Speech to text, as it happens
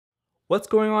What's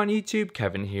going on YouTube?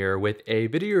 Kevin here with a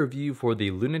video review for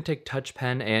the LunaTik Touch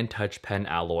Pen and Touch Pen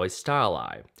Alloy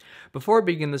Styli. Before I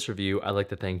begin this review, I'd like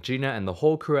to thank Gina and the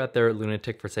whole crew out there at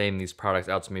LunaTik for sending these products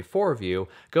out to me for review.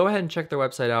 Go ahead and check their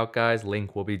website out, guys.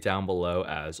 Link will be down below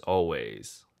as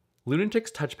always. LunaTik's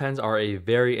touch pens are a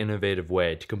very innovative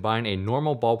way to combine a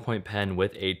normal ballpoint pen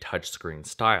with a touchscreen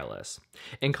stylus.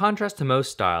 In contrast to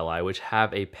most styli, which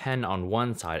have a pen on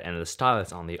one side and a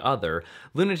stylus on the other,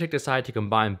 LunaTik decided to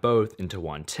combine both into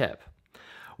one tip.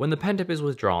 When the pen tip is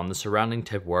withdrawn, the surrounding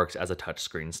tip works as a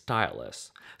touchscreen stylus.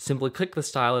 Simply click the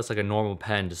stylus like a normal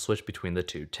pen to switch between the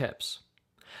two tips.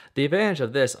 The advantage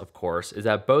of this, of course, is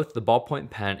that both the ballpoint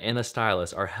pen and the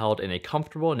stylus are held in a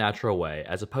comfortable, natural way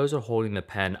as opposed to holding the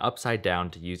pen upside down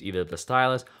to use either the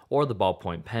stylus or the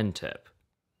ballpoint pen tip.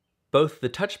 Both the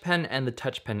touch pen and the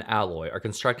touch pen alloy are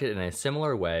constructed in a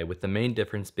similar way, with the main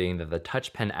difference being that the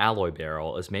touch pen alloy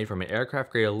barrel is made from an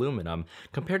aircraft grade aluminum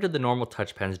compared to the normal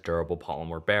touch pen's durable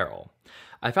polymer barrel.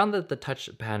 I found that the touch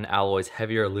pen alloy's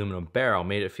heavier aluminum barrel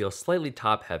made it feel slightly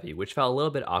top heavy, which felt a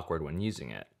little bit awkward when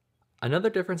using it.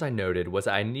 Another difference I noted was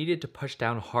that I needed to push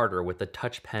down harder with the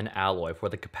touch pen alloy for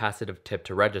the capacitive tip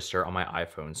to register on my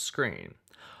iPhone's screen.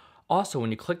 Also,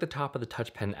 when you click the top of the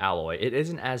touch pen alloy, it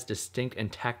isn't as distinct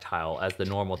and tactile as the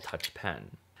normal touch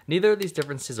pen. Neither of these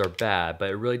differences are bad, but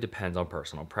it really depends on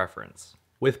personal preference.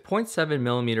 With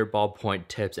 0.7mm ballpoint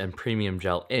tips and premium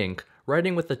gel ink,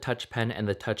 writing with the touch pen and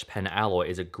the touch pen alloy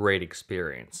is a great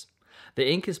experience. The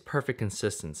ink is perfect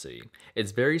consistency.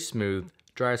 It's very smooth,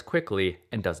 dries quickly,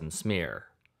 and doesn't smear.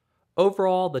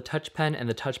 Overall, the touch pen and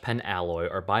the touch pen alloy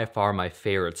are by far my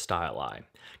favorite styli.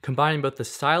 Combining both the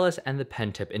stylus and the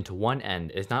pen tip into one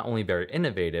end is not only very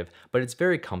innovative, but it's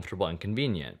very comfortable and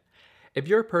convenient. If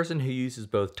you're a person who uses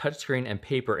both touchscreen and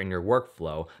paper in your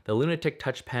workflow, the LunaTik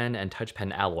Touch Pen and Touch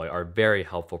Pen Alloy are very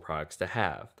helpful products to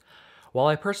have. While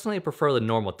I personally prefer the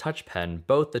normal touch pen,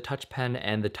 both the touch pen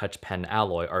and the touch pen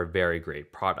alloy are very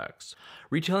great products.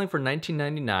 Retailing for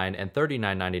 $19.99 and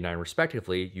 $39.99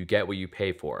 respectively, you get what you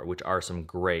pay for, which are some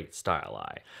great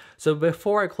styli. So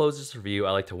before I close this review,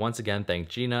 I'd like to once again thank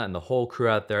Gina and the whole crew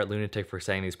out there at LunaTik for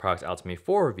sending these products out to me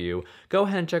for review. Go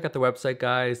ahead and check out the website,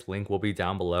 guys. Link will be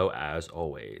down below as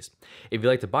always. If you'd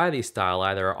like to buy these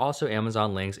styli, there are also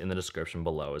Amazon links in the description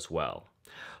below as well.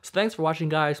 So thanks for watching,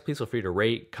 guys. Please feel free to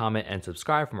rate, comment, and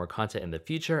subscribe for more content in the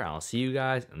future, and I'll see you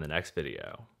guys in the next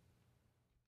video.